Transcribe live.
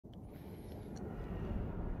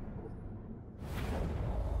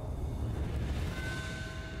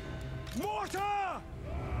Mortar!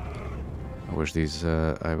 I wish these.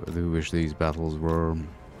 I do wish these battles were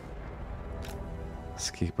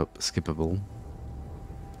skippable.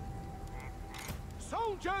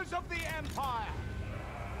 Soldiers of the Empire!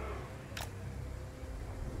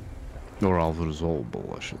 Or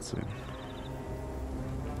resolvable, I should say.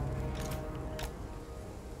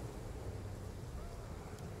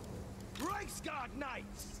 Reichsguard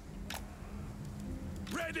Knights!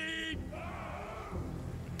 Ready!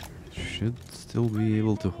 Should still be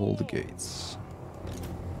able to hold the gates.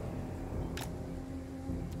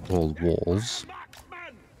 Hold walls.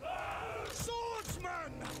 Marksmen!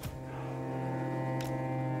 Swordsmen!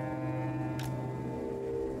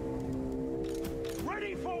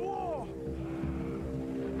 Ready for war!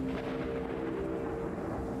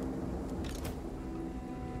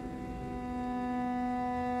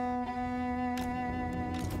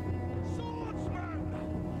 Swordsmen!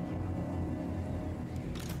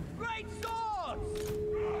 Great swords!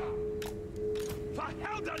 For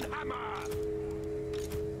Heldenhammer!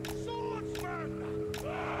 Swordsmen!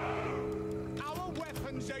 Our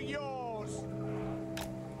weapons are yours!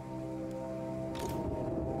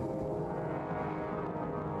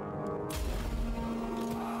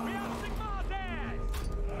 We are Sigmar's!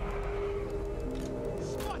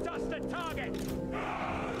 Spot us the target!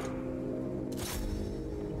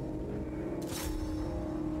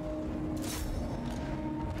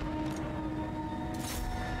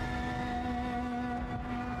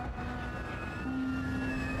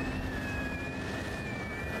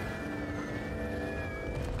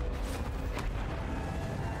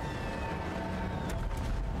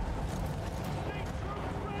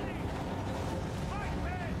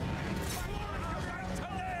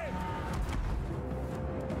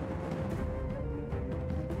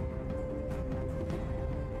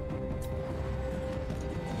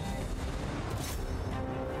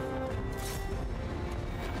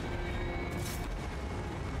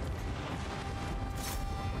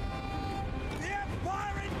 The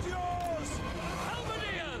Empire endures!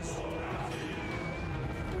 Halberdiers!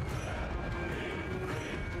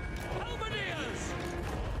 Halberdiers!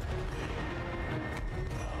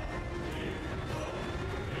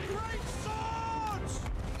 Great swords!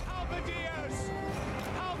 Halberdiers!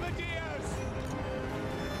 Halberdiers!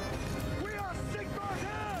 We are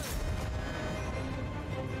Sigmar's!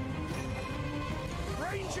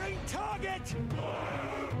 Ranging target!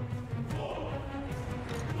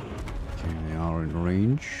 Okay, they are in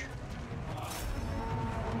range.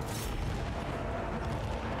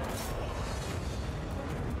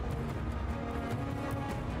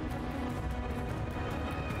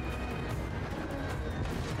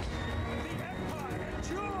 The Empire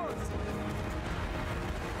endures!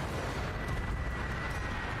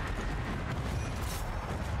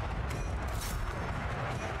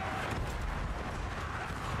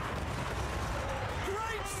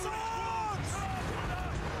 Great swords!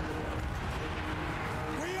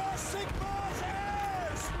 We are Sigmar's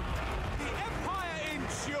heirs! The Empire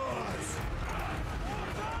endures!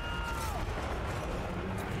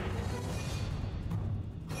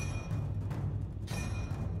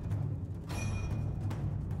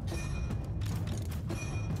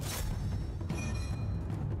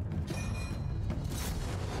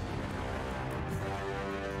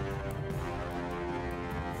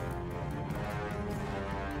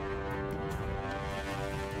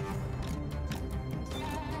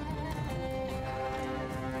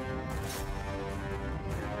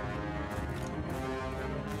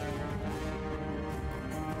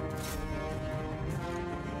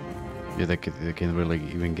 Yeah, they can really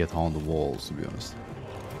even get on the walls, to be honest.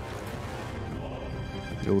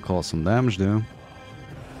 It'll cause some damage though.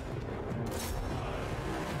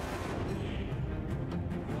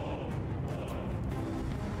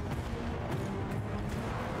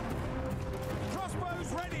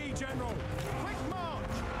 Crossbows ready, General! Quick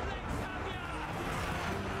march!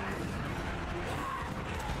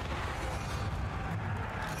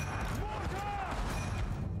 Mortar!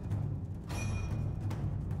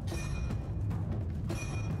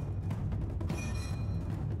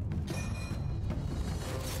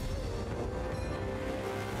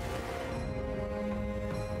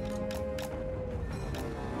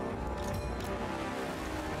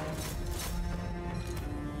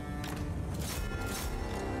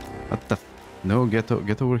 What the? No, get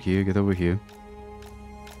over here. Get over here.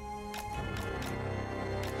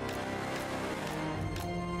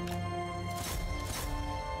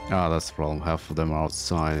 Ah, that's the problem. Half of them are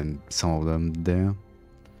outside and some of them there.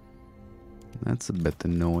 That's a bit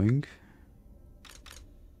annoying.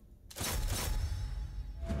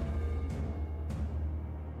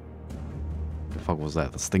 The fuck was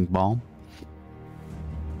that? A stink bomb?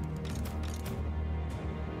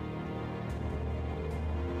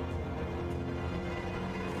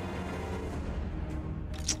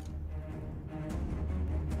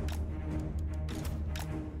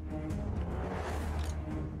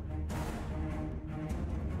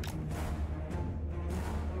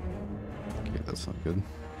 Okay, that's not good.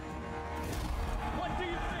 What do you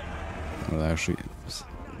think? Well, actually,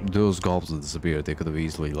 those goblins disappeared. They could have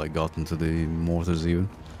easily like gotten to the mortars even.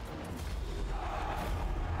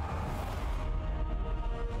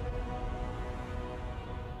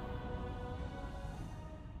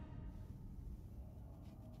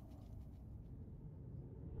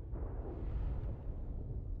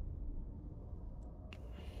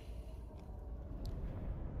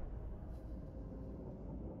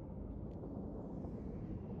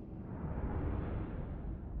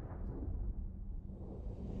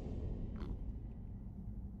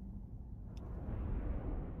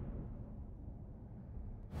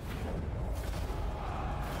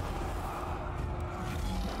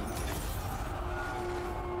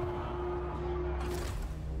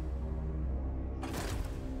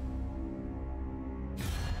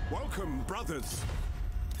 Welcome, brothers.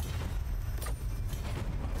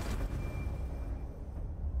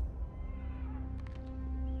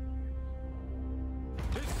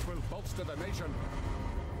 This will bolster the nation.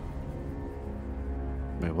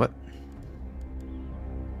 Wait, what?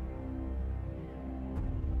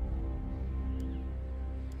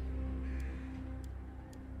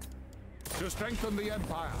 To strengthen the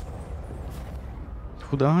Empire.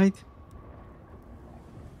 Who died?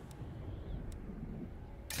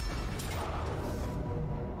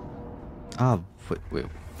 Ah, wait.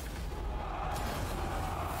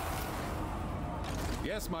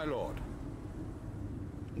 Yes, my lord.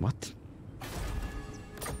 What?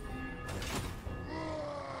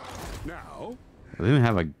 Now, I didn't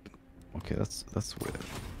have a... Okay, that's weird.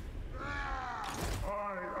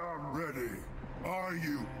 I am ready. Are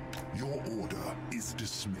you? Your order is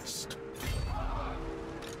dismissed.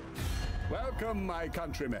 welcome, my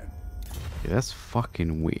countrymen. Yeah, that's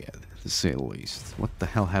fucking weird, to say the least. What the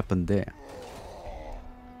hell happened there?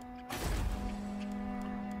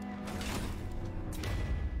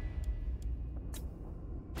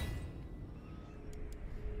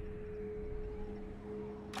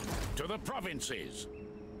 To the provinces.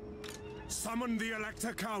 Summon the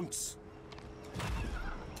elector counts.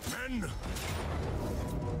 Men.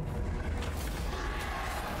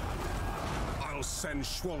 I'll send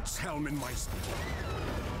Schwartzhelm in my...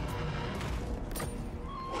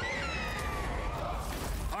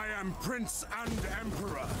 I am Prince and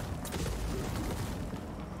Emperor.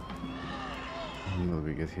 What do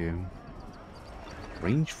we get here?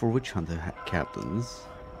 Range for witch hunter captains.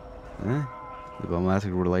 Eh?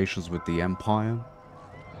 Diplomatic relations with the Empire.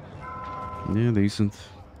 Yeah, decent.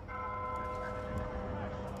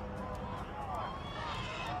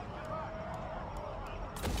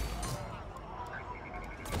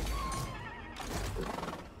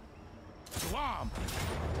 To arm.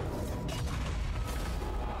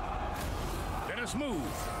 Let us move.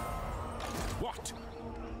 What?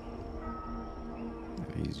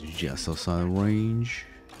 He's just outside range.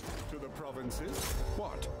 To the provinces.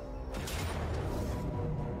 What?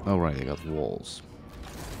 Alright, they got walls.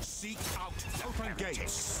 Seek out open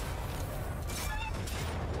gates.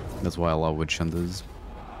 That's why I love witch hunters.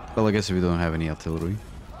 Well, I guess if you don't have any artillery,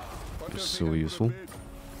 it's so useful.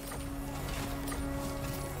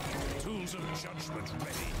 Tools of judgment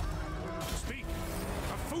ready. Speak.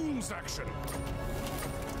 A fool's action.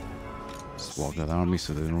 Just block that army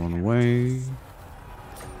so they don't run away.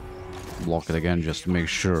 Block it again just to make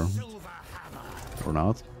sure. Silver hammer. Or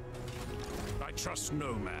not. I trust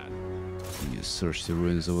no man. You search the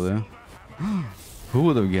ruins over there. Who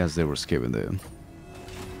would have guessed they were skipping there?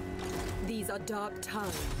 These are dark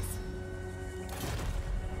times.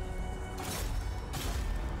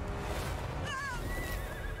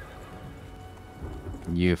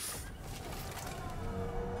 Yif.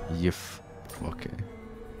 Okay.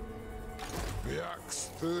 The axe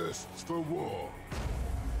thirsts for war.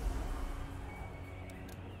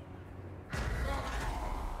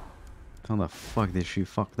 How the fuck did she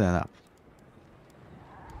fuck that up?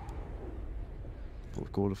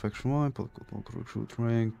 Political defection 1, political recruit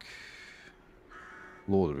rank.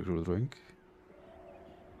 Lord recruit rank.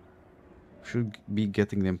 Should be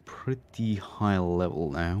getting them pretty high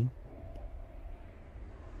level now.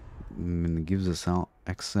 It gives us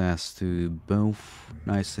access to both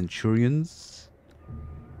Knights Centurions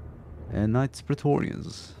and Knights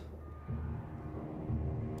Praetorians.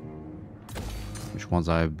 Which ones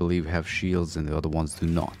I believe have shields and the other ones do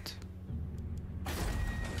not.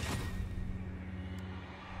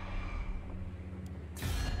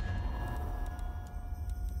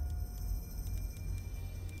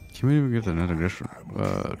 Can we even get another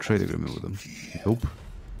trade agreement with him? Nope.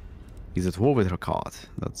 He's at war with Reikland.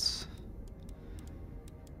 That's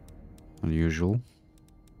unusual.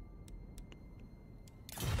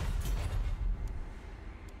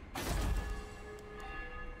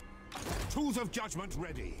 Tools of judgment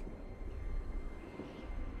ready.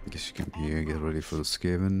 I guess you can be here, get ready for the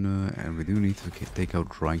Skaven, and we do need to take out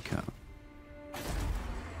Reikland.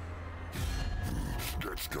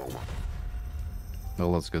 Let's go.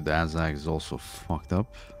 Well, let's go. The Azag is also fucked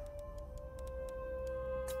up.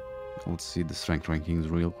 Let's see the strength rankings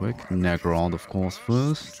real quick. Necron, of course,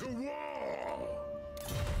 first. To war!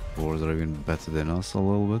 Wars are even better than us a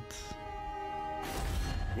little bit.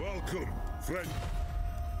 Welcome, friend.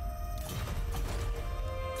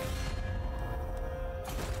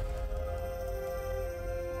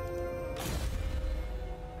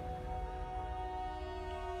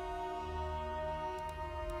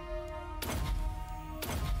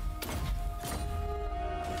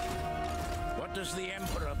 What does the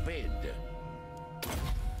Emperor bid?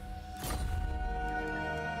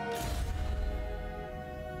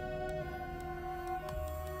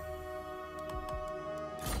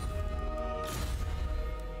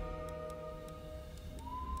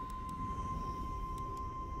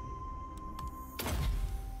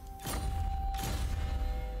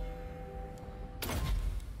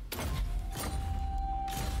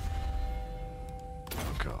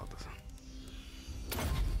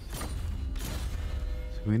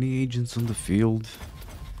 Many agents on the field.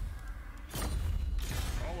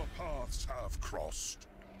 Our paths have crossed.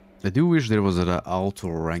 I do wish there was an auto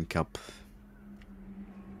rank up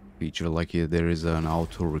feature, like there is an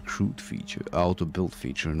auto recruit feature, auto build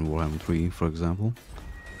feature in Warhammer 3, for example.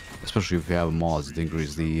 Especially if you have mods that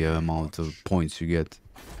increase the amount of points you get.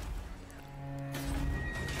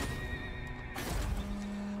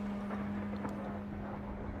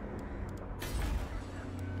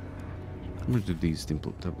 How much do these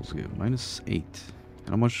temples give? -8.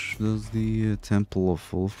 How much does the Temple of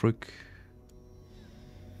Ulfric?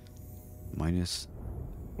 Minus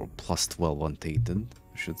or +12 untainted,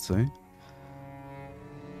 I should say.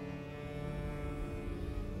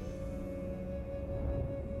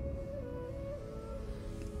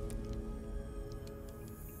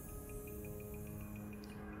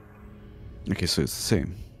 Okay, so it's the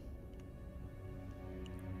same.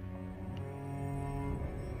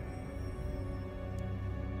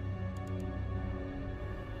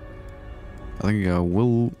 I think I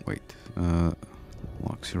will wait.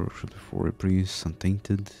 Lock 0 for a priest,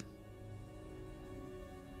 untainted.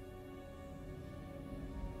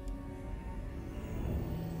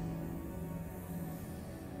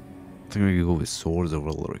 I think we can go with swords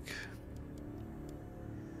over lyric.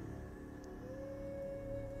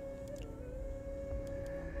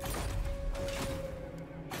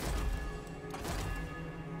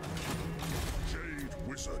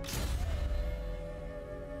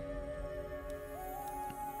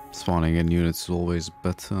 Spawning in units is always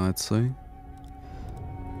better, I'd say.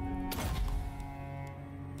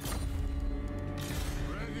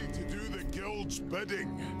 Ready to do the guild's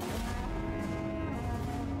bidding.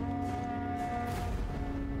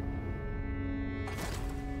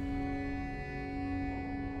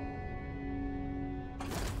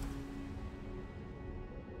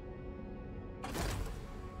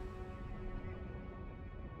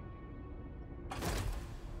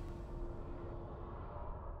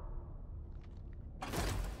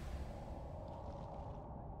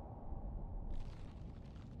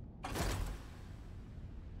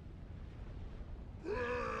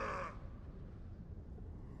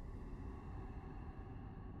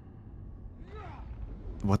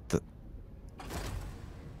 What the?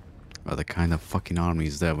 What the kind of fucking army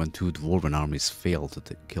is there when 2 dwarven armies fail to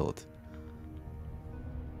kill it?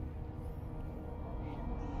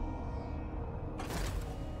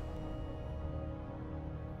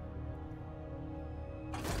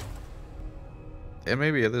 And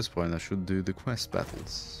maybe at this point I should do the quest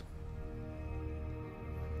battles.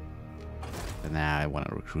 But nah, I want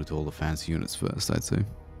to recruit all the fancy units first, I'd say.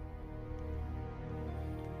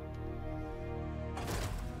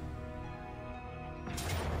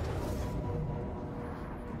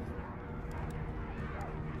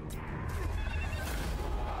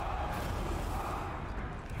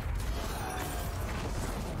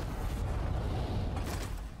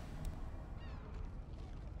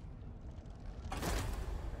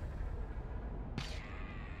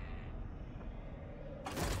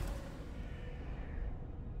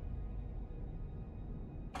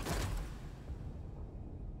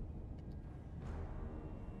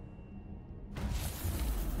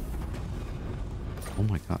 Oh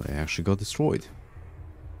my god, they actually got destroyed.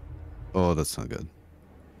 Oh, that's not good.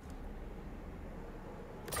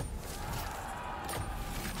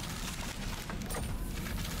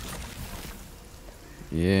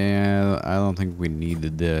 Yeah, I don't think we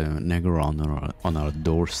needed the Negro on our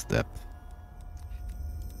doorstep.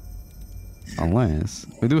 Unless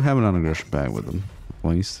we do have an aggression pack with them, at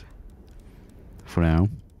least for now.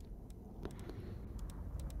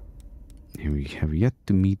 And we have yet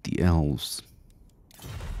to meet the elves.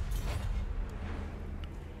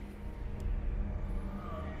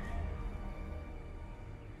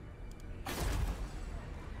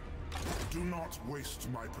 Do not waste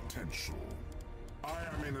my potential. I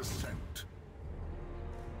am innocent.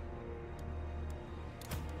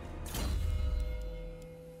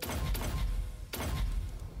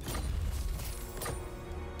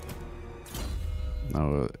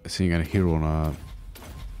 Now, seeing a hero on a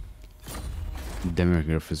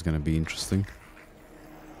demograph is gonna be interesting.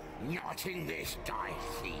 Not in this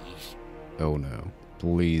diocese. Oh no.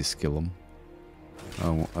 Please kill him.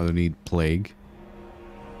 I don't need plague.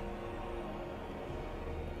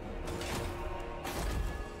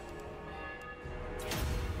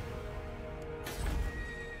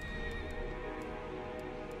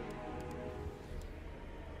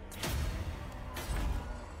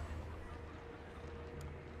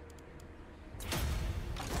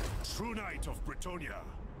 True Knight of Britonia.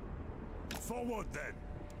 Forward then.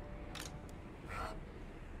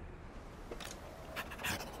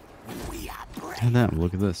 We are brave. Damn,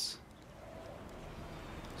 look at this.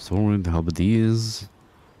 Storming the halberdiers.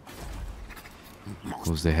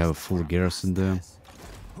 Because they have a full garrison there.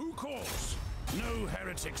 Who calls? No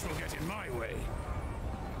heretics will get in my way.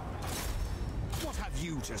 What have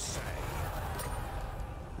you to say?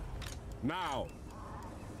 Now.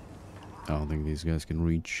 I don't think these guys can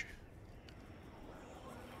reach.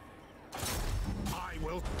 I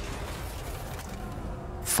will.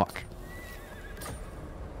 Fuck.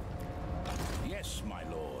 Yes, my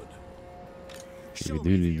lord. We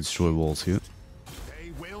do need to destroy walls here.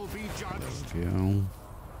 They will be judged. Yeah.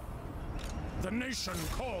 The nation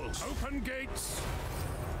calls. Open gates.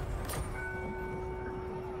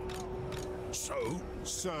 So.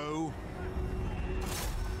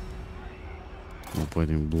 No point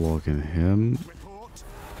in blocking him. Report.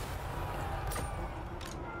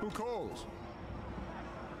 Who calls?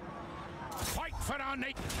 Fight for our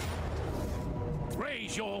nation.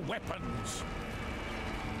 Raise your weapons.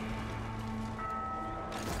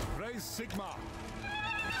 Raise Sigma.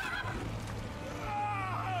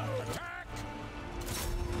 Attack!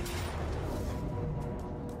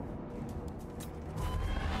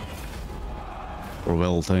 Or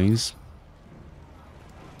well things.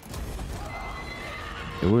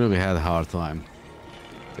 They really had a hard time.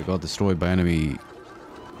 They got destroyed by enemy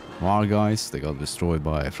war guys, they got destroyed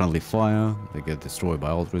by friendly fire, they get destroyed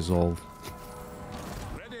by alt resolve.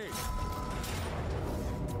 Ready.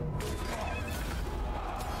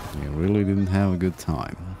 They really didn't have a good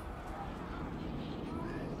time.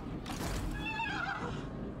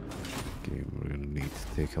 Okay, we're gonna need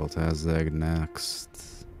to take out Azag next.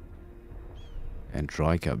 And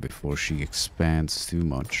Trika before she expands too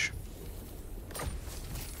much.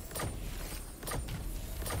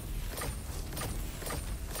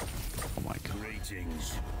 Oh my god.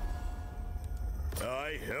 Greetings.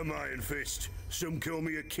 I am Iron Fist. Some call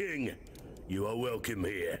me a king. You are welcome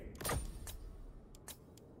here.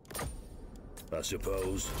 I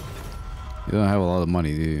suppose. You don't have a lot of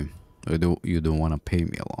money, do you? Or you don't want to pay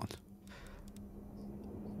me a lot?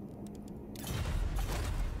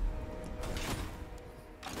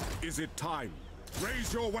 Is it time?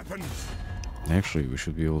 Raise your weapons. Actually, we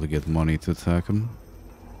should be able to get money to attack him.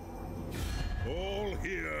 All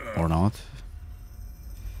here. Or not.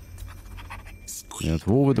 Yeah, it's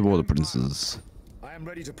war with the border princes. I am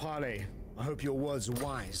ready to parley. I hope your words are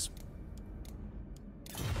wise.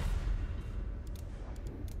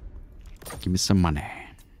 Give me some money.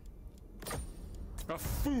 A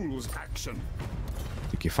fool's action.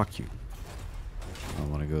 Okay, fuck you. I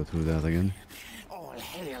don't want to go through that again. All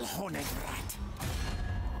hail Honegrat.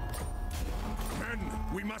 Men,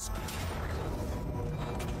 we must.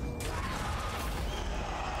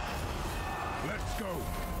 Let's go.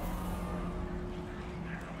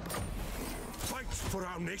 Fight for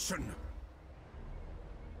our nation.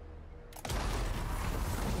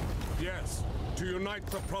 Yes, to unite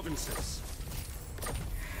the provinces.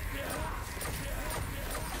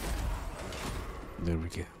 There we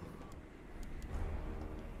go.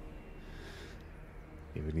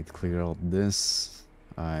 Okay, we need to clear out this.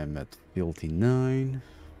 I'm at filthy 9.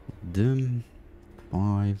 Dim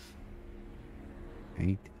 5.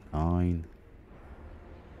 8, 9.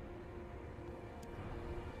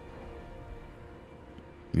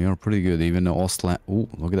 We are pretty good. Even Ostland. Oh,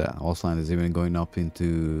 look at that. Ostland is even going up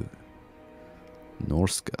into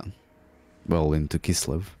Norska. Well, into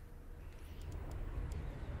Kislev.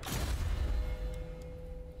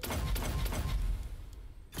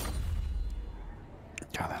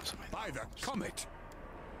 God, that's amazing. By the comet!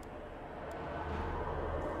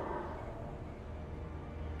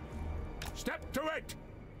 Step to it!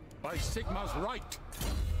 By Sigma's right!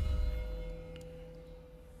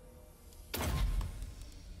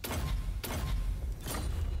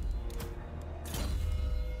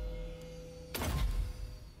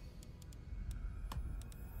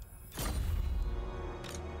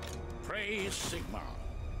 Praise Sigma.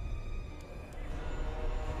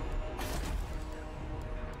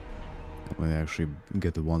 We actually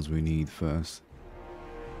get the ones we need first.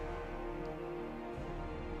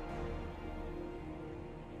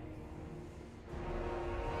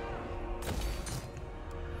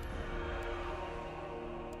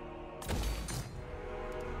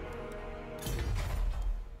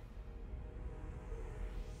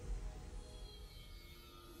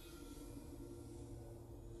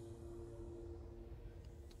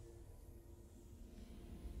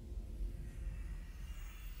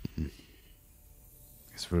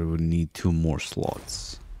 Guess we would need 2 more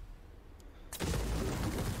slots.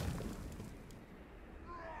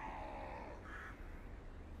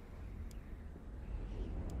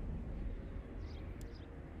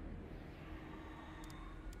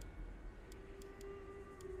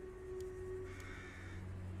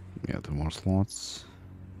 Yeah, 2 more slots.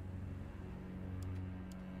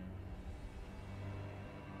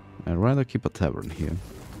 I'd rather keep a tavern here.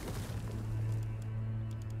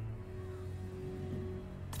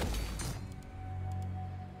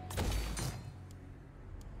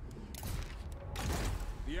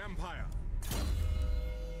 The Empire.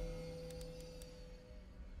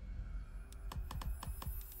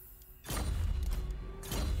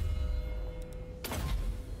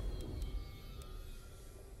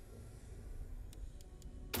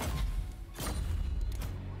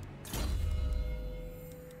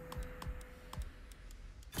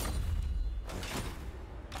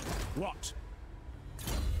 What?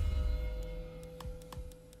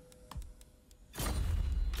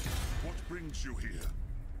 What brings you here?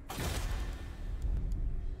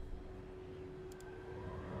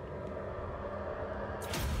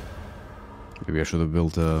 Maybe I should have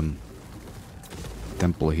built a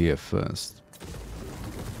temple here first.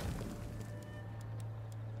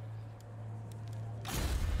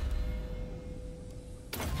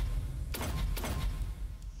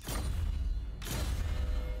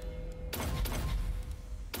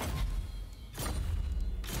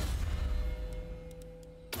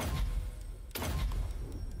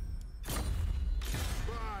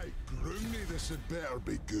 By Groony, this had better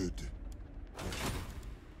be good.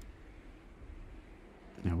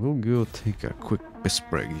 Yeah, we'll go take a quick piss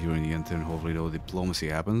break during the end and hopefully no diplomacy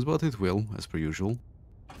happens, but it will, as per usual.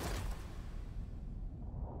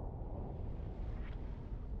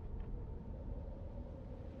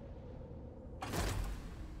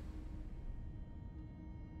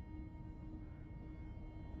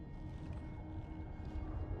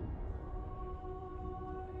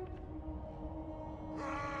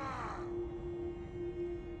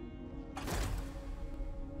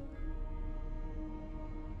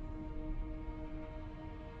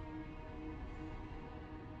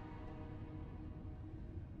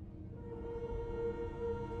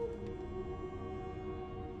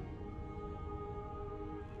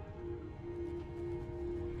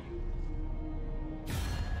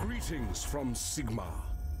 Greetings from Sigma.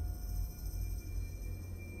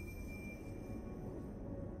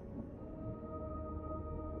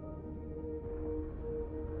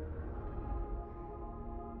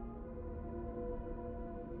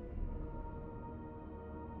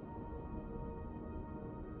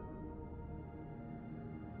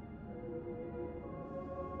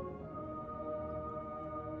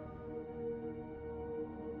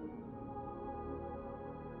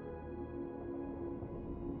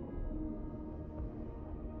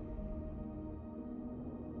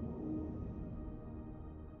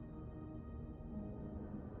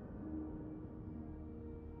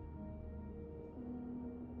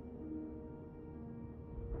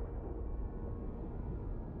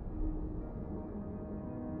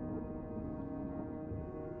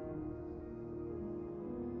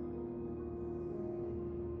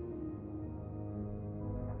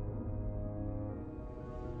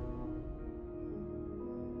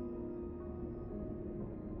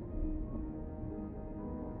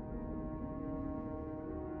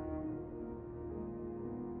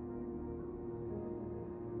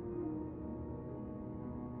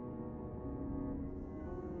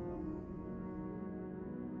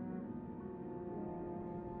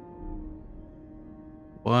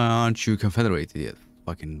 Why aren't you confederated yet?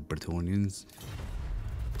 Fucking Bretonians.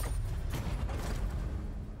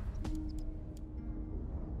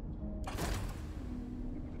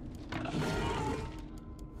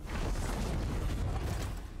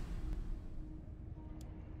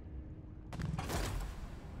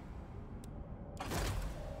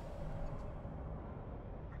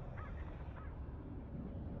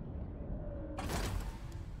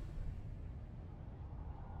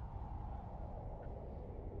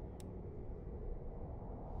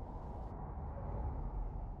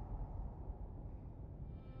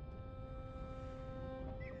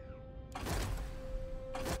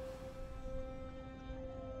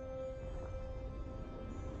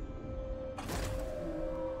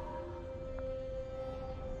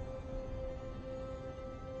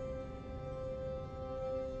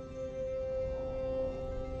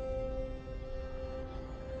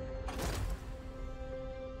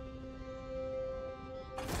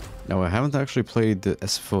 Now, I haven't actually played the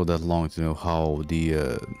SFO that long to know how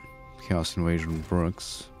the Chaos Invasion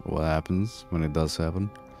works, what happens when it does happen.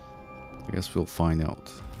 I guess we'll find out.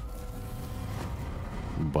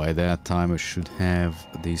 By that time, I should have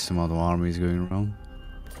a decent amount of armies going around.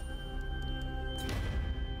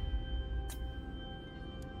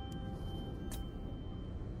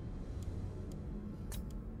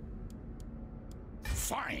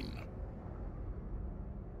 Fine.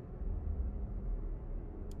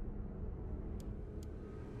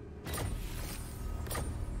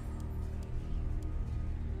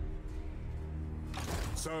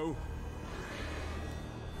 So,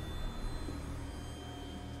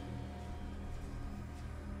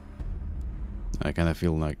 I kind of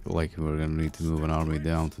feel like we're gonna need to move an army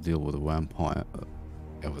down to deal with a vampire.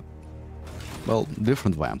 Well,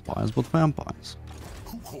 different vampires, but vampires.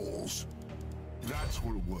 Who calls? That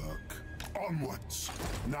will work. Onwards.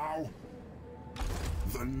 Now,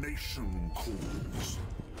 the nation calls.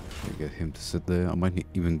 I get him to sit there. I might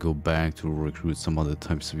even go back to recruit some other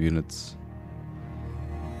types of units.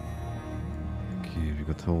 Okay, we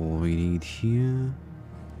got all we need here.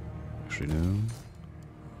 Actually, no.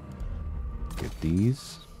 Get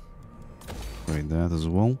these. Right, that as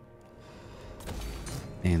well.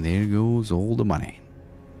 And there goes all the money.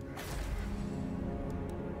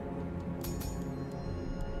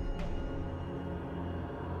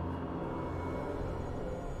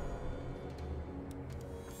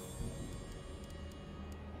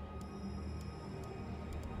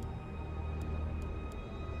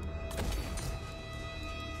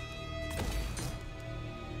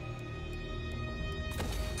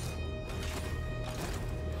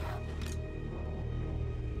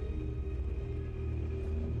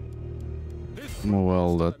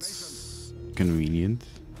 Well, that's convenient.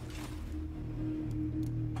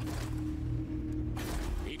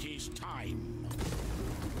 it is time.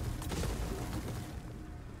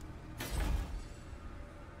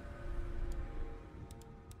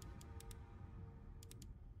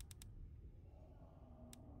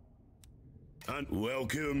 And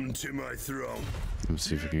welcome to my throne. Let's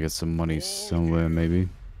see if we can get some money somewhere, maybe.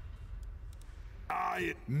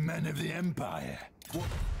 Men of the Empire.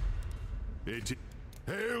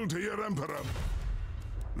 Hail to your emperor.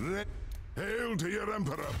 Hail to your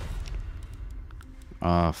emperor.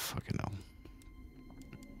 Ah, fucking hell.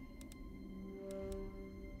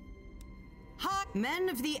 Men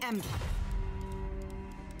of the Empire.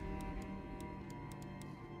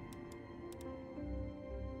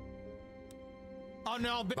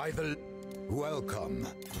 By the... Welcome.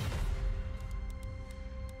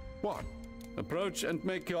 What? Approach and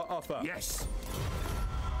make your offer. Yes.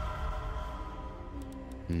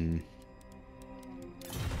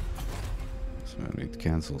 So I need to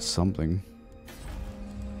cancel something.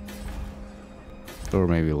 Or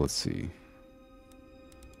maybe, let's see.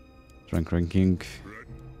 Rank ranking.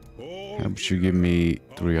 How about you give me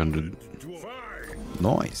 300?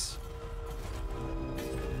 Nice.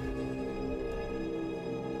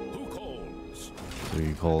 Who calls? So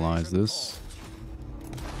you colonize this.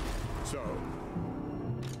 So.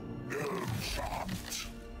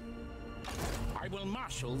 I will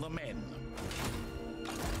marshal the men.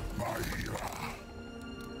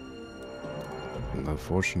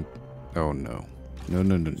 Unfortunate. Oh no. No,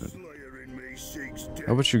 no, no, no. Slayer in me seeks death.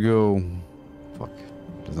 How about you go... Fuck.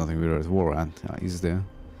 There's nothing weird at war, and he's there.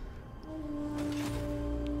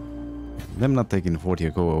 Them not taking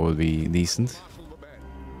 40 Akoa would be decent. Marshal the men.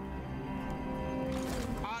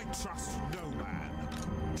 I trust no man.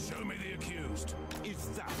 Show me the accused. Is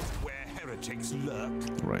that where heretics lurk?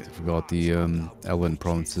 Right, I forgot the Elven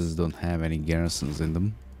provinces don't have any garrisons in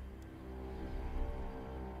them.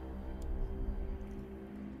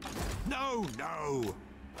 No, no.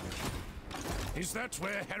 Is that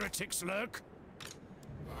where heretics lurk?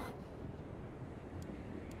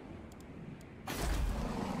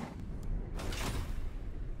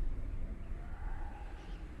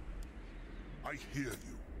 I hear you.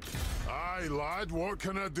 Aye, lad, what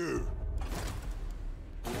can I do?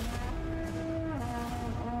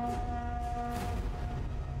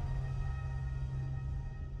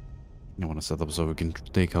 I want to set up so we can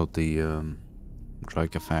take out the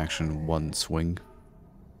Draika faction in one swing.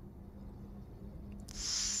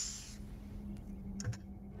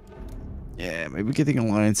 Yeah, maybe getting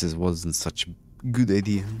alliances wasn't such a good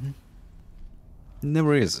idea.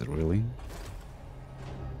 Never is, really.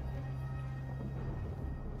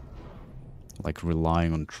 Like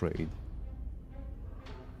relying on trade.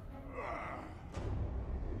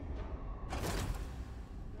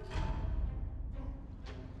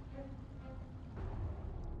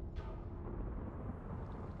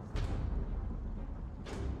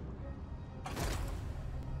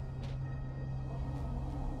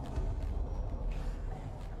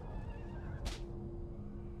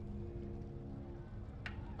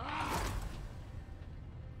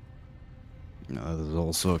 That is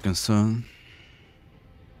also a concern.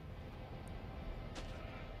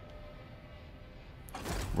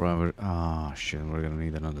 Ah, shit, we're gonna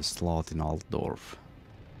need another slot in Altdorf.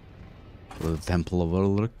 For the Temple of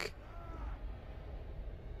Ulrich.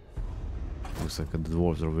 Looks like the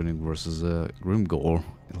dwarves are winning versus Grimgore,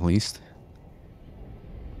 at least.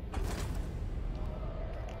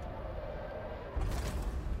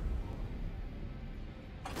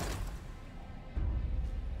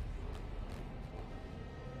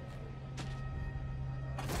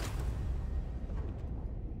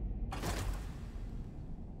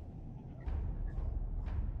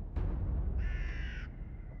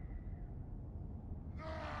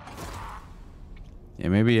 Yeah,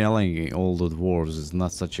 maybe yelling all the dwarves is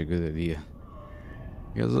not such a good idea.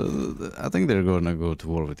 Because I think they're gonna go to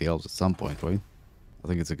war with the elves at some point, right? I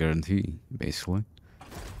think it's a guarantee, basically.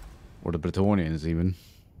 Or the Bretonnians, even.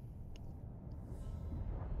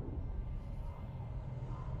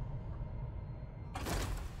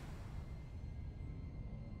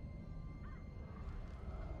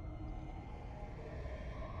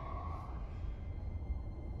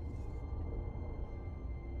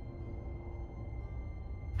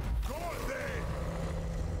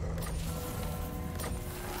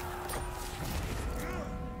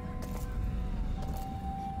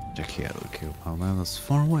 Oh man, that's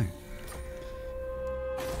far away.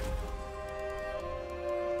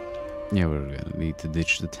 Yeah, we're gonna need to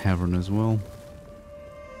ditch the tavern as well.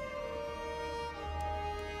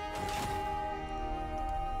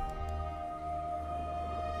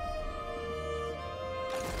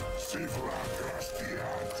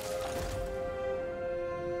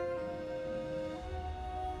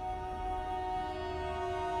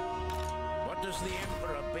 What does the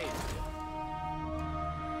Emperor bid?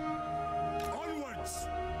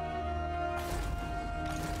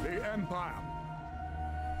 The Empire.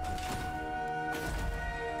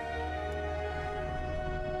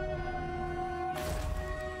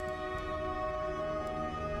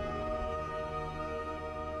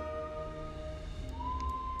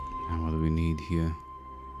 And what do we need here?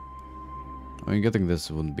 I mean, getting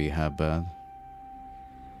this wouldn't be half bad.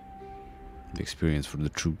 The experience for the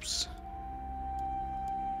troops.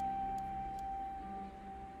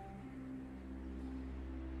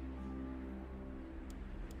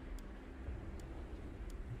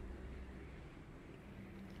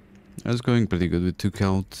 That's going pretty good. We took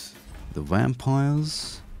out the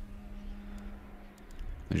vampires.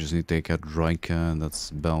 I just need to take out Draika, and that's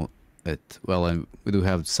about it. Well, we do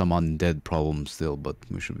have some undead problems still, but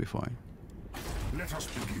we should be fine. Let us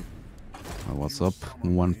begin. Well, what's up?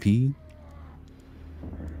 1p?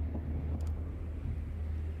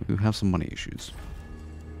 We do have some money issues.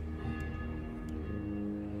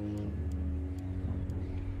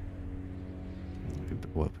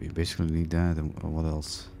 What, we basically need that, and what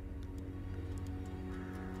else?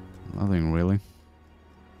 Nothing really.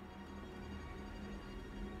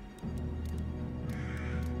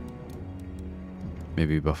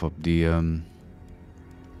 Maybe buff up the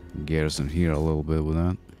garrison here a little bit with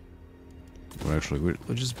that. Or actually,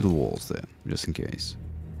 we'll just build walls there, just in case.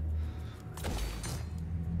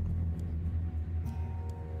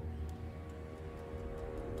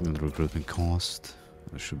 And the recruitment cost,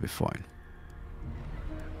 that should be fine.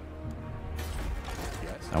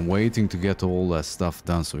 I'm waiting to get all that stuff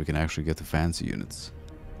done so we can actually get the fancy units.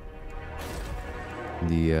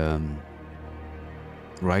 The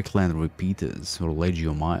Reikland repeaters, or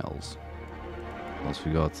Legio Miles. Plus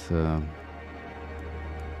we got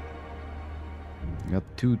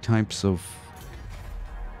two types of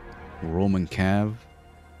Roman cav.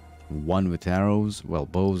 One with arrows, well,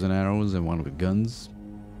 bows and arrows, and one with guns.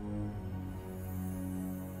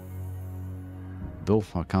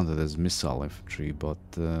 Both are counted as missile infantry, but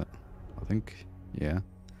I think, yeah.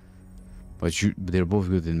 But they're both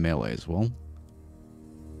good in melee as well.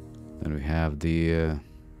 Then we have the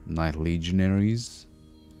Knight Legionaries,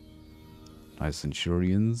 Knight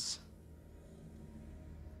Centurions.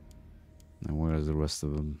 And where's the rest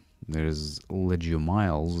of them? There's Legio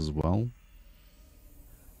Miles as well.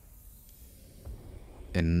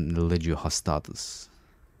 And Legio Hastatus.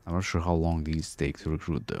 I'm not sure how long these take to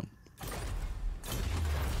recruit though.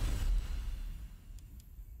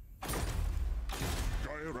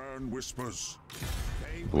 Whispers.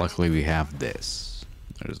 Luckily we have this.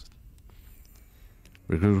 There's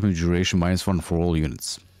recruitment duration -1 for all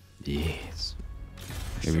units. Yes.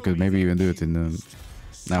 Yeah, we could maybe even do it in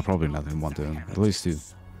no, probably not in one turn. At least 2.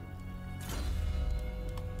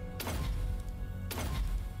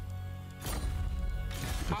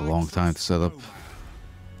 Took a long time to set up,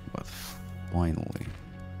 but finally.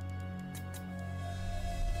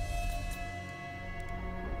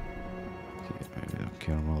 Okay, I don't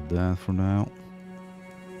care about that for now.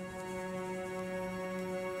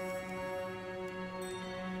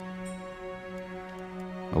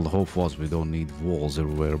 Well, the hope was we don't need walls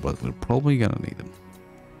everywhere, but we're probably gonna need them.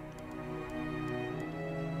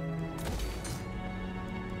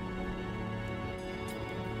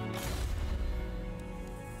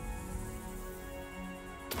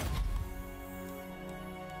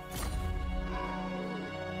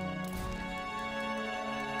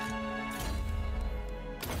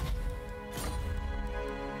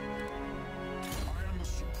 I am the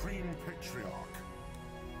Supreme Patriarch.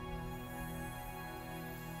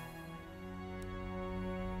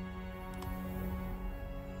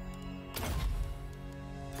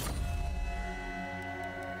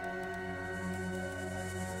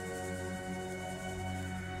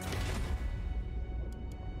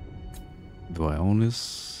 Do I own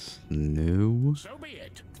this? No. So be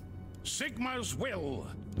it. Sigma's will.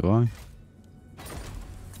 Do I?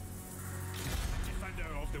 Defender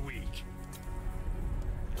of the weak.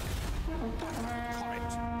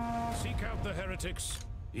 Correct. Seek out the heretics.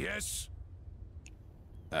 Yes.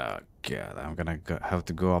 Oh god, I'm gonna have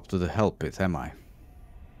to go up to the hell pit, am I?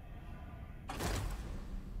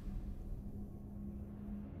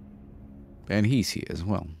 And he's here as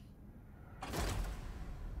well.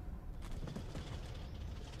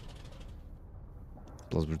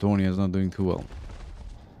 Plus Britonia is not doing too well.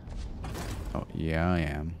 Oh, yeah, I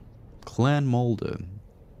am. Clan Mulder.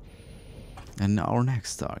 And our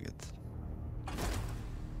next target.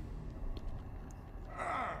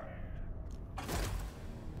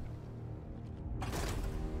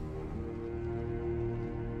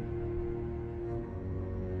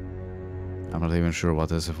 I'm not even sure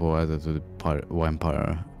what SFO added to the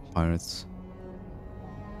Vampire Pirates.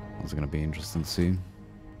 It's gonna be interesting to see.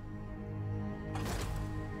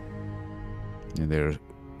 And they're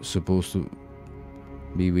supposed to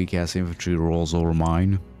be weak ass infantry rolls over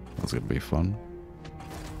mine. That's gonna be fun.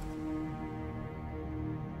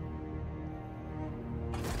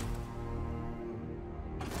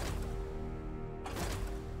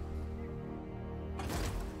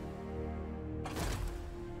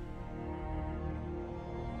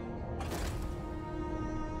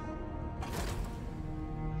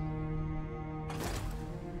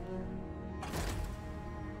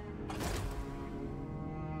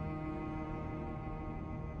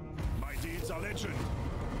 A legend.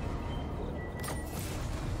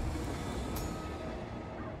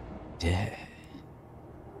 Yeah.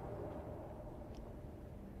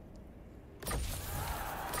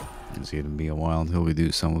 It's gonna be a while until we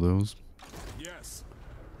do some of those. Yes.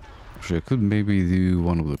 Actually, I could maybe do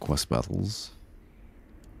one of the quest battles.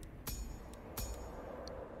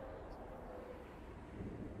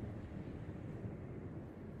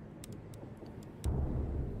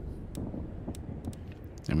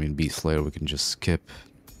 I mean, Beast Slayer we can just skip.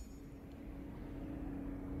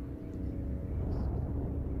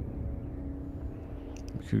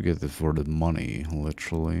 We could get it for the money,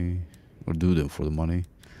 literally. Or do them for the money.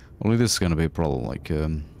 Only this is gonna be a problem, like,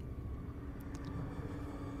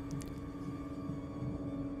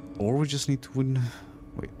 or we just need to win...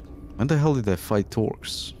 Wait, when the hell did I fight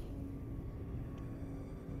Torques?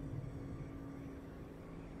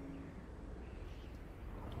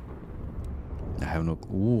 I have no...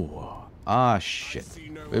 Ooh. Ah, shit.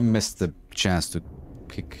 We missed the chance to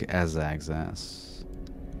kick Azag's ass.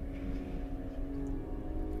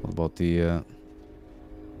 What about the...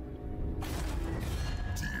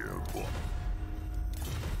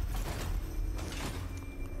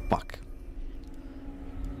 Fuck.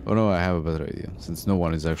 Oh no, I have a better idea. Since no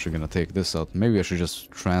one is actually gonna take this out, maybe I should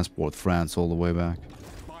just transport France all the way back.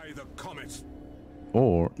 By the comet.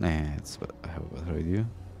 Or, nah, I have a better idea.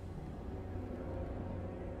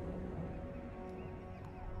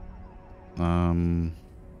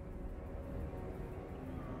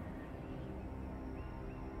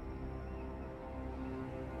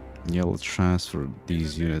 Yeah, let's transfer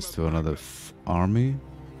these units to another army.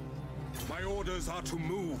 My orders are to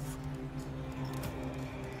move.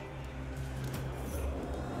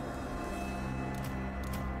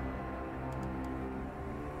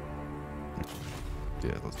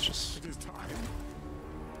 Yeah, let's just It is time.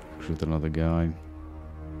 recruit another guy.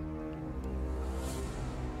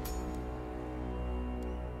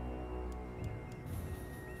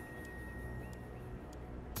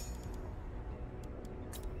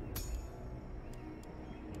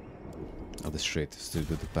 Oh, the straight is too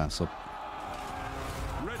good to pass up.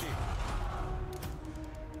 Ready.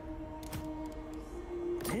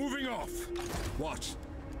 Moving off. What?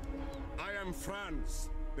 I am France.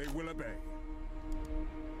 They will obey.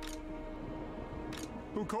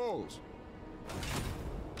 Who calls?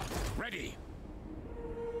 Ready.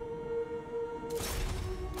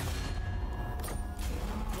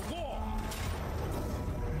 The war.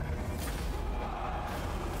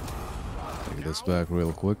 Take this back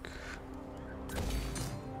real quick.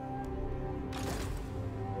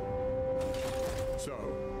 So,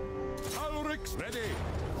 Ulrich's ready.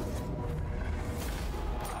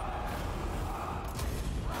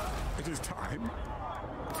 It is time.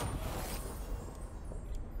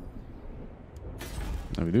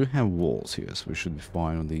 Now we do have walls here, so we should be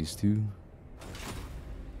fine on these two.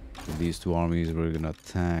 With these two armies, we're gonna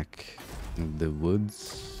attack the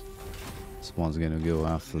woods. This one's gonna go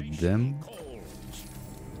after them.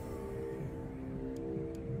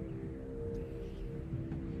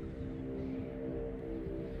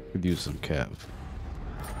 Could use some cav.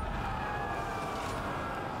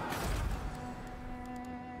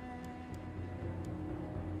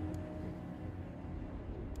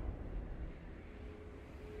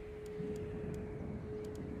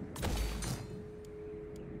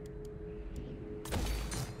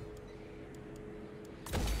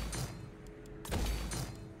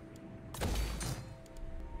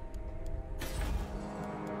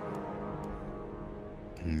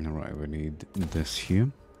 Alright, we need this here.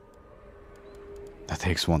 That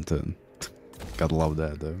takes 1 turn. Gotta love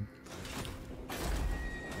that though.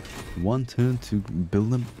 1 turn to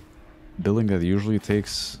build them. Building that usually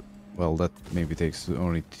takes, well, that maybe takes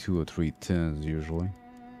only 2 or 3 turns usually.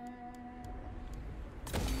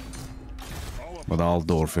 But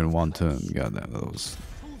Aldorf in 1 turn, goddamn, that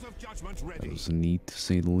was neat to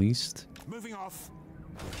say the least. Moving off.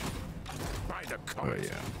 By the Oh comet.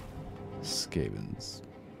 yeah, Skavens.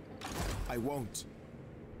 I won't.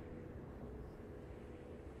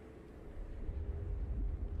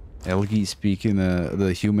 Elgi speaking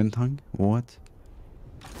the human tongue? What?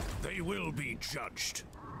 They will be judged.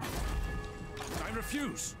 I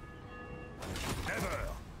refuse. Ever.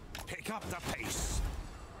 Pick up the pace.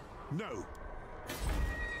 No.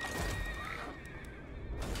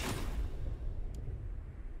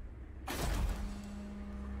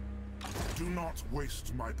 Do not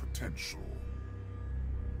waste my potential.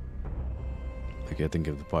 Okay, I think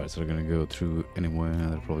if the pirates are gonna go through anywhere,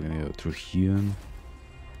 they're probably gonna go through here.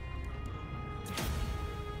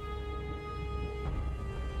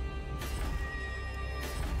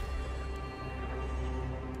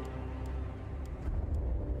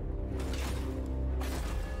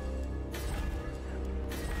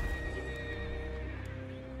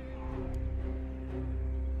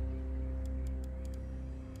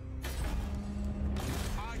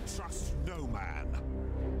 I trust no man.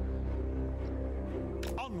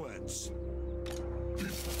 Onwards.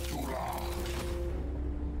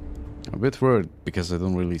 I'm a bit worried because I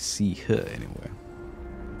don't really see her anywhere.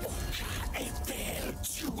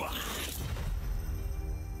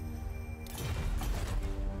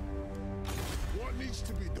 What needs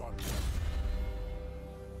to be done?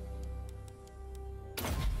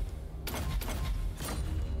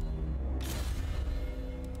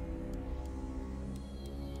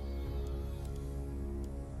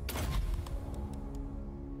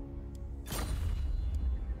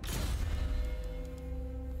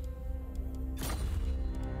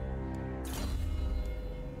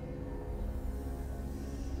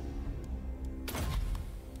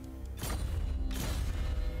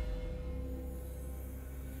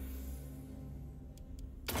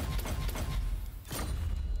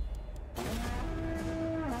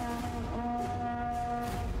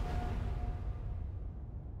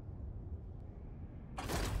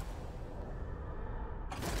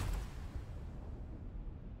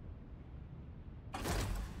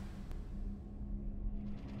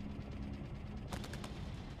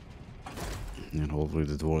 And hopefully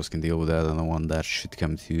the dwarves can deal with that and the one that should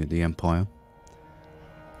come to the Empire.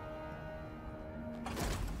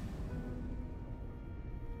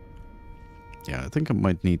 Yeah, I think I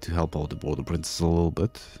might need to help out the border princes a little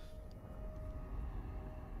bit.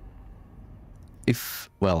 If,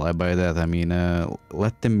 well, by that I mean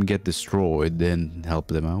let them get destroyed, then help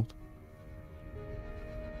them out.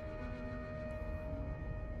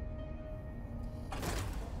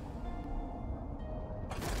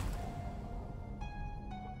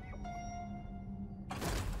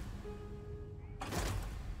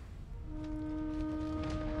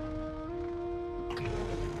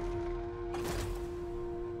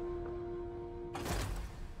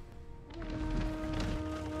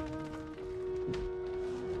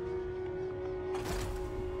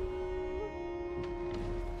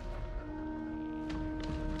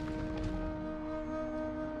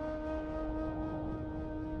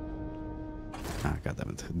 Ah,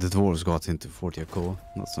 goddammit. The dwarves got into 40 core.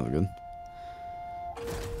 That's not good.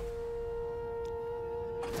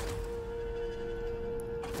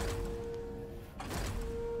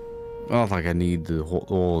 Not like I need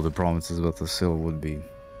all the provinces, but it still would be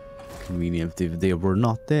convenient if they were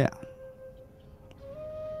not there.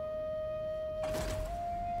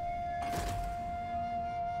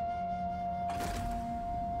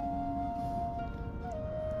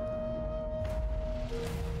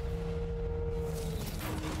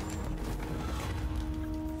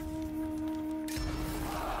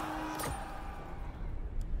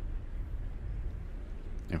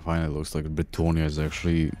 Finally, looks like Britannia is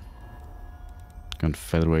actually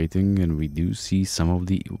confederating, and we do see some of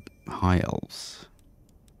the high elves.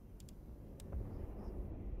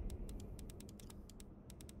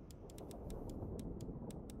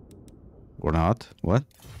 Or not? What?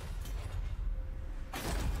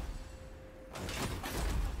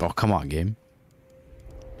 Oh, come on, game.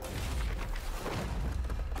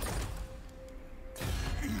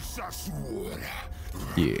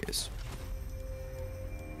 Yes.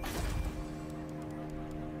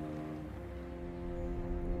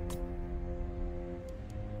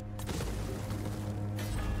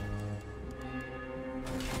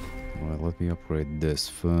 Let me upgrade this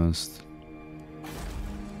first.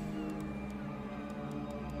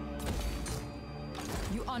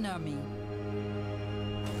 You honor me.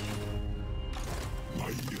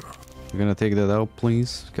 You're gonna take that out,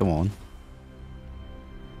 please? Come on.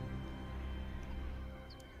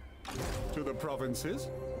 To the provinces.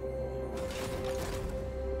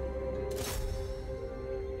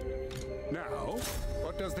 Now,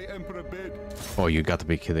 what does the Emperor bid? Oh, you got to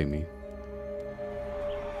be kidding me.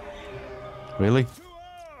 Really? To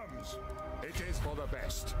arms! It is for the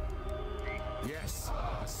best. Yes,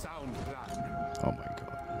 a sound plan. Oh my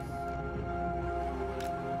god.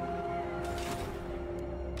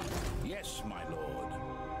 Yes, my lord.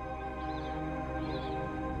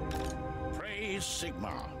 Praise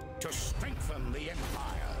Sigma to strengthen the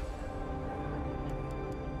Empire.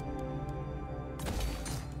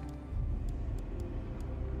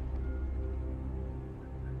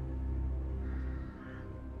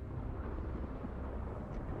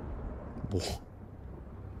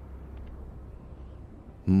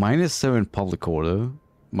 -7 public order,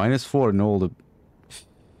 -4 in all the.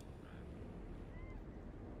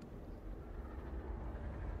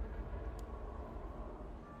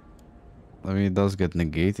 I mean, it does get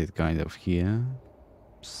negated kind of here.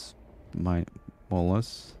 More or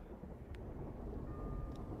less.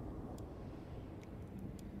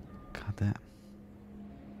 God damn.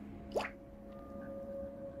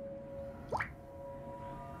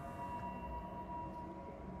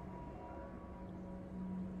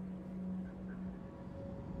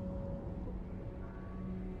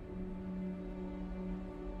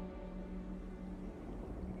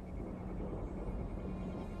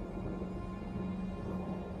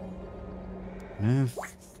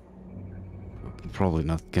 Probably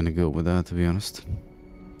not gonna go with that, to be honest.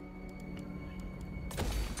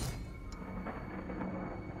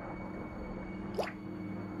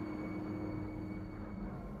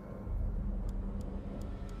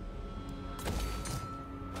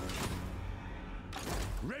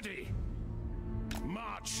 Ready!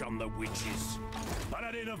 March on the witches!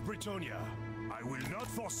 Paladin of Britannia, I will not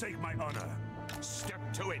forsake my honor.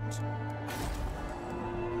 Step to it!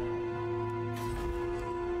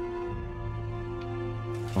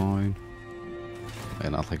 Fine.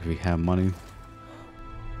 And not like we have money.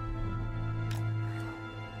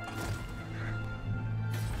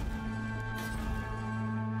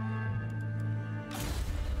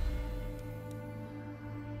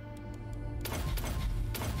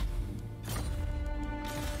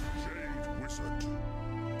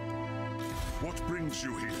 What brings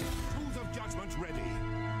you here? Tools of judgment ready.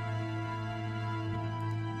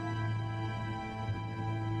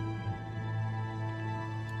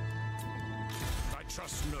 I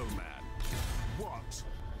trust no man. What?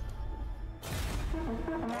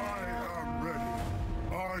 I am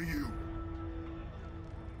ready. Are you?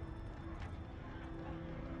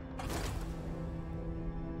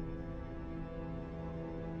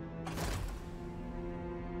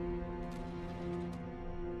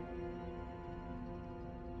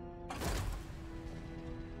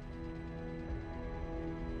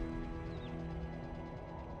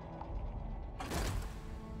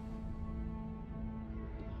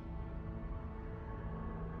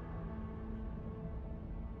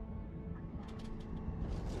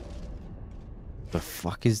 The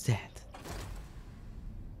fuck is that?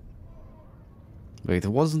 Wait,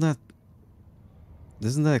 wasn't that...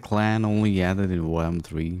 Isn't that clan only added in Warhammer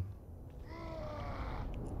 3?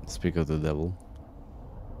 Speak of the devil.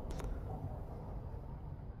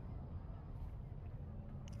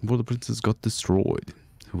 Well, the princess got destroyed.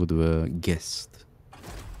 Who would have guessed?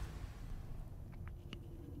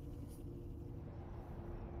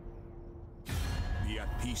 Be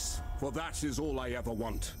at peace, for that is all I ever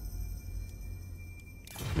want.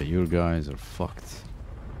 Yeah, your guys are fucked.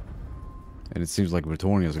 And it seems like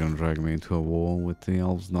Britannia is gonna drag me into a war with the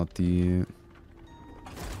elves, not the...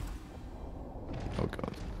 Oh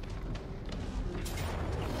god.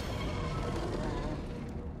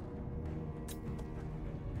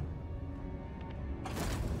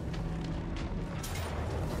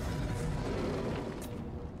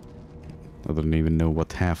 I don't even know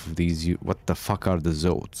what half of these... What the fuck are the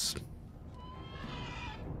Zotes?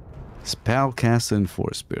 Spellcaster and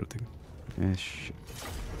Force Spiriting. Eh, shit.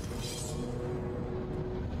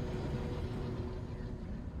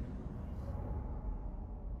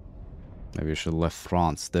 Maybe I should have left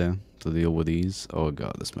France there to deal with these. Oh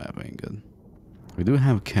god, this map ain't good. We do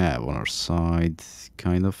have Cav on our side,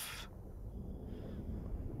 kind of.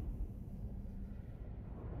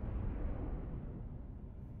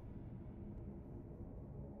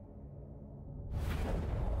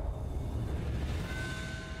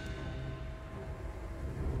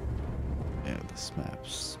 Yeah, this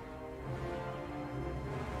map's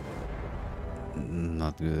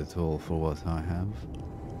not good at all for what I have.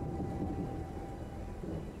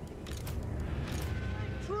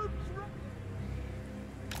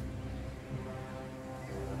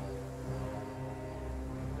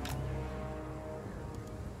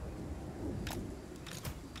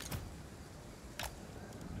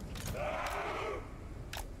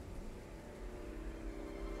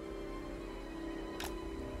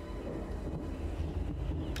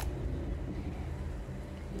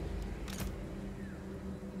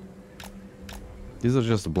 These are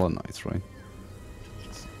just the Blood Knights, right?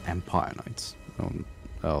 It's Empire Knights.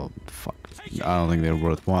 Oh, fuck. I don't think they're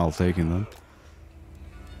worthwhile taking them.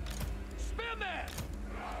 Spearmen!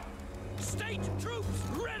 State troops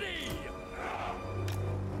ready!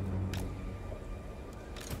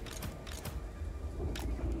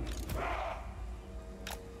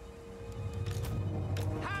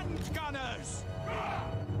 Hand gunners!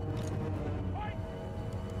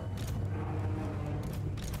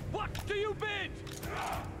 What do you bid?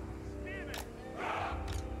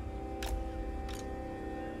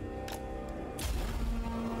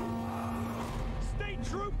 State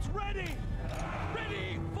troops ready!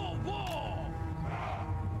 Ready for war!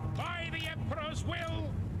 By the Emperor's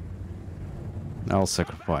will! I'll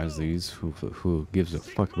sacrifice these. Who gives a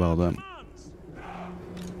fuck about them?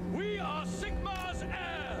 We are Sigmar's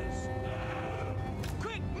heirs!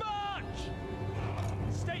 Quick march!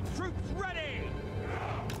 State troops ready!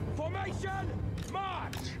 Formation,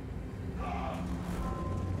 march!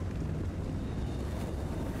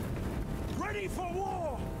 Ready for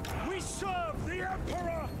war! We serve the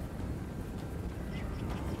Emperor!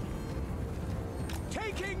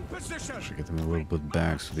 Taking position! Should get them a little bit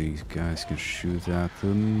back so these guys can shoot at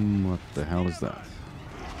them. What the hell is that?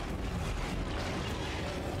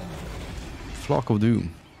 Flock of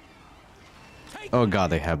Doom. Oh god,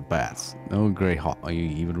 they have bats. No, Grey Hawk,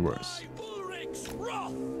 even worse. Ulrich's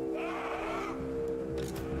wrath!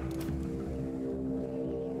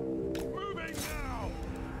 Moving now!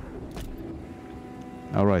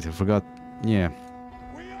 Alright, I forgot. Yeah,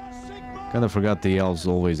 We are Sigmar! kinda forgot the elves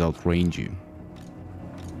always outrange you.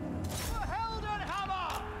 The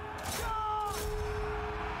Heldenhammer! Charge!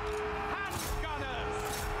 Hand gunners!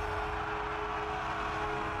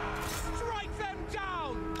 Strike them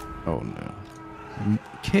down! Oh no.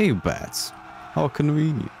 Cave bats. How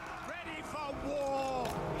convenient. Ready for war!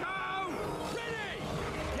 Go! Ready!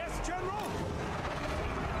 Yes, General!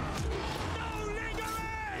 No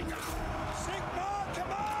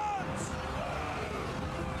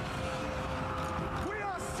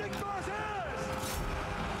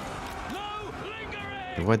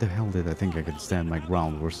Why the hell did I think I could stand my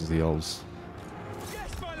ground versus the elves?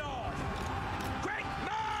 Yes, my lord! Quick,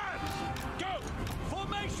 march! Go!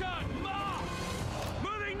 Formation, march!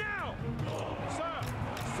 Moving now! Sir,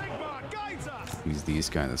 Sigmar guides us! These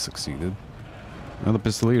kind of succeeded. Now the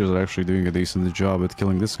Pistoliers are actually doing a decent job at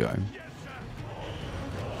killing this guy.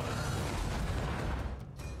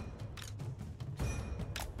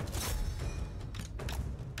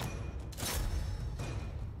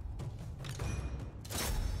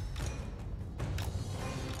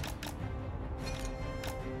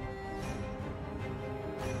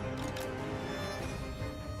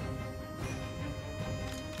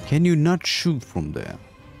 Can you not shoot from there?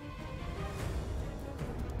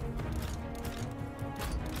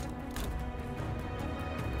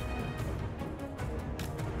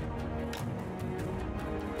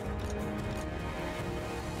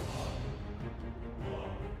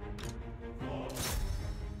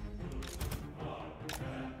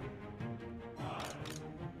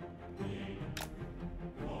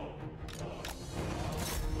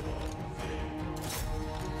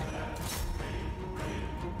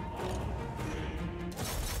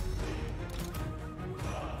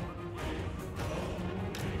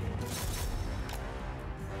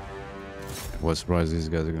 I was surprised these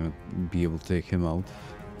guys are gonna be able to take him out.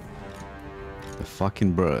 The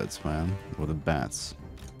fucking birds, man. Or the bats.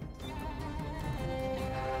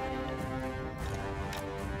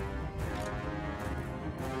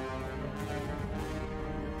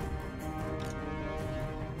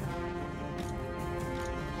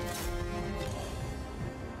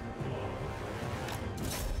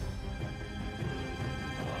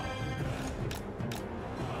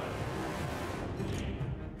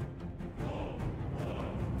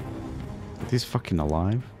 He's fucking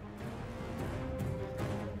alive.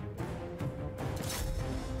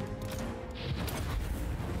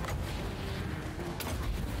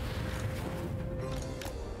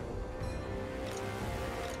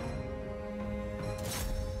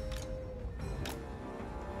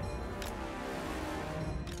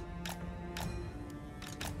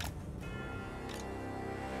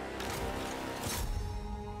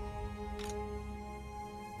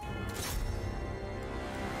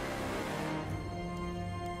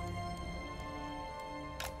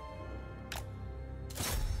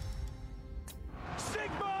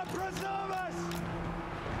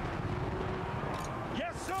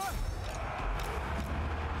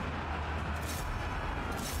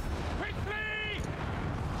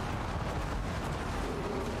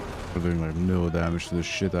 We're doing like no damage to the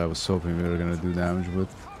shit I was hoping we were gonna do damage with.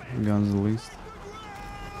 Guns at least.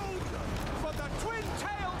 For the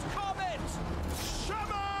twin-tailed comet!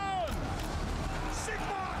 Shaman!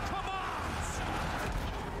 Sigmar commands!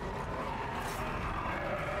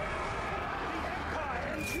 The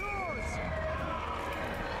Empire endures!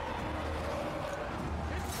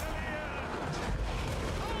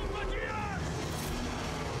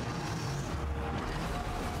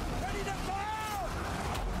 Ready to fire!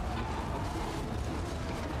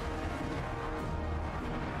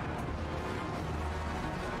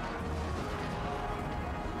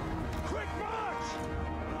 Quick march!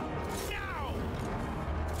 Now!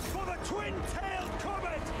 For the twin-tailed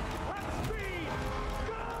comet! At speed!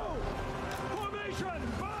 Go! Formation!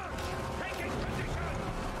 March! Taking position!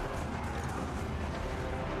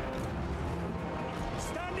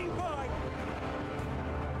 Standing by!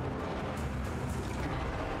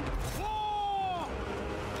 War!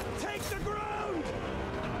 Take the ground!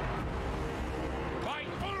 By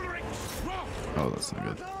Ulrich's wrath! Oh, that's not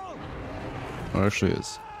good. Oh, actually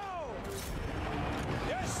is.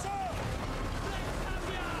 Yes, sir!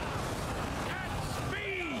 At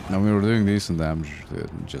speed! Now we were doing decent damage,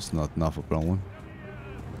 just not enough apparently.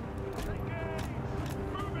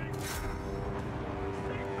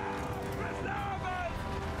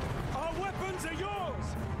 Our weapons are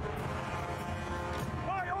yours!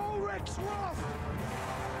 By Ulrich's wrath!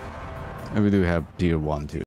 And we do have tier 1 too.